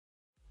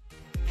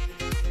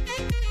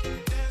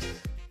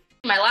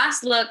my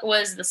last look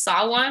was the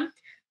Saw one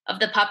of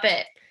the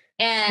puppet.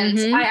 And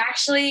I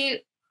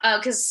actually,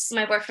 because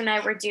my boyfriend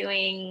and I were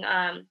doing,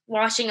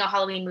 watching a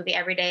Halloween movie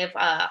every day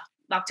of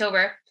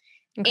October.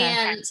 Okay.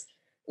 And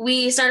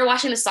we started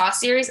watching the Saw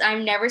series.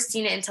 I've never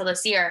seen it until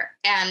this year.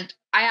 And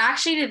I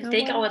actually didn't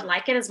think I would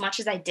like it as much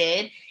as I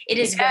did. It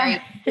is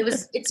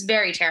it's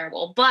very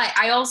terrible. But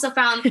I also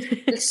found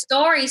the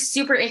story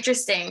super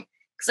interesting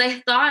because I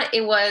thought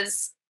it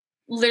was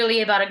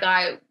literally about a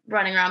guy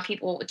running around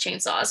people with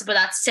chainsaws, but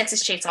that's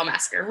Texas Chainsaw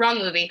Massacre. Wrong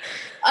movie.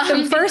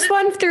 The first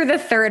one through the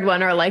third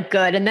one are like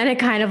good, and then it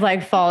kind of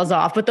like falls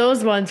off, but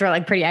those ones are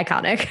like pretty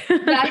iconic.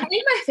 Yeah, I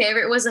think my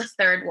favorite was the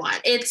third one.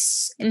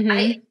 It's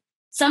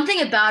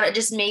something about it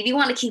just made me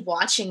want to keep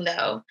watching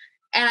though.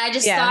 And I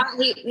just thought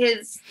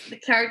the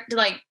character,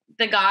 like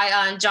the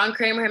guy, John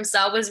Kramer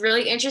himself was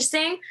really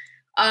interesting.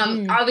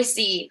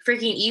 Obviously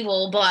freaking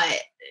evil, but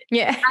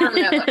I don't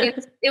know.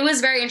 It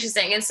was very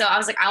interesting. And so I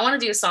was like, I want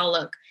to do a Saw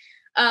look.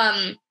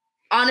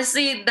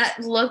 Honestly, that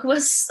look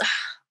was,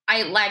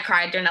 I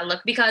cried during that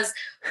look because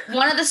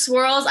one of the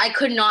swirls, I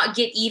could not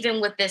get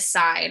even with this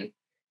side.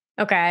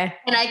 Okay.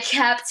 And I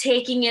kept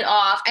taking it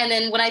off. And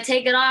then when I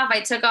take it off,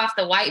 I took off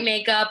the white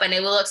makeup and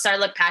it started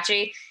to look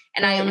patchy.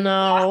 And and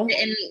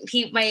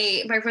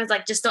my friend's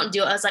like, just don't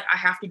do it. I was like, I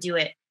have to do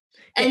it.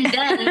 And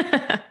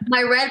then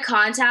my red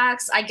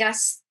contacts, I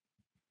guess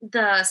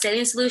the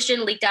saline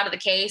solution leaked out of the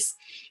case.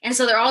 And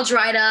so they're all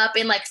dried up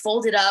and like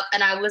folded up.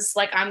 And I was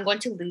like, I'm going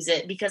to lose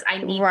it because I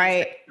need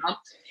these,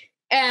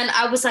 And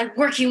I was like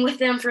working with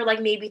them for like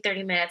maybe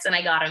 30 minutes and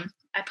I got him.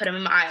 I put him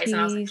in my eyes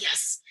and I was like,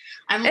 yes,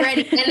 I'm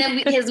ready.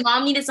 And then his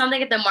mom needed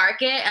something at the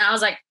market. And I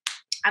was like,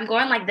 I'm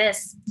going like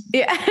this.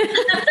 Yeah. So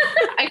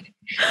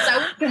I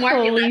went to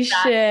market. Holy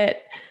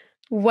shit.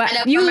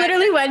 What? You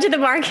literally went to the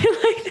market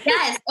like that?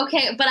 Yes.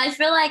 Okay. But I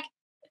feel like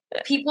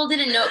people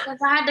didn't know because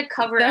I had to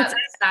cover up the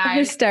side.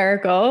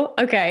 Hysterical.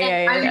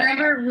 Okay. I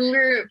remember when we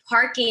were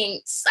parking,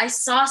 I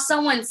saw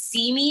someone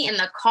see me in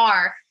the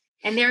car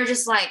and they were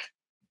just like,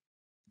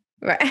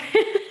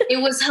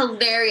 It was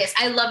hilarious.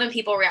 I love when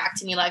people react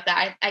to me like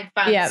that. I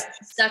found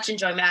such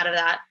enjoyment out of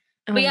that.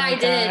 But I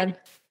did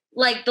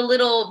like the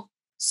little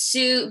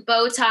suit,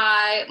 bow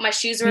tie. My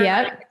shoes were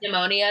like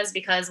demonias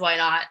because why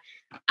not?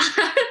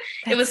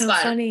 It was so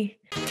fun. Funny.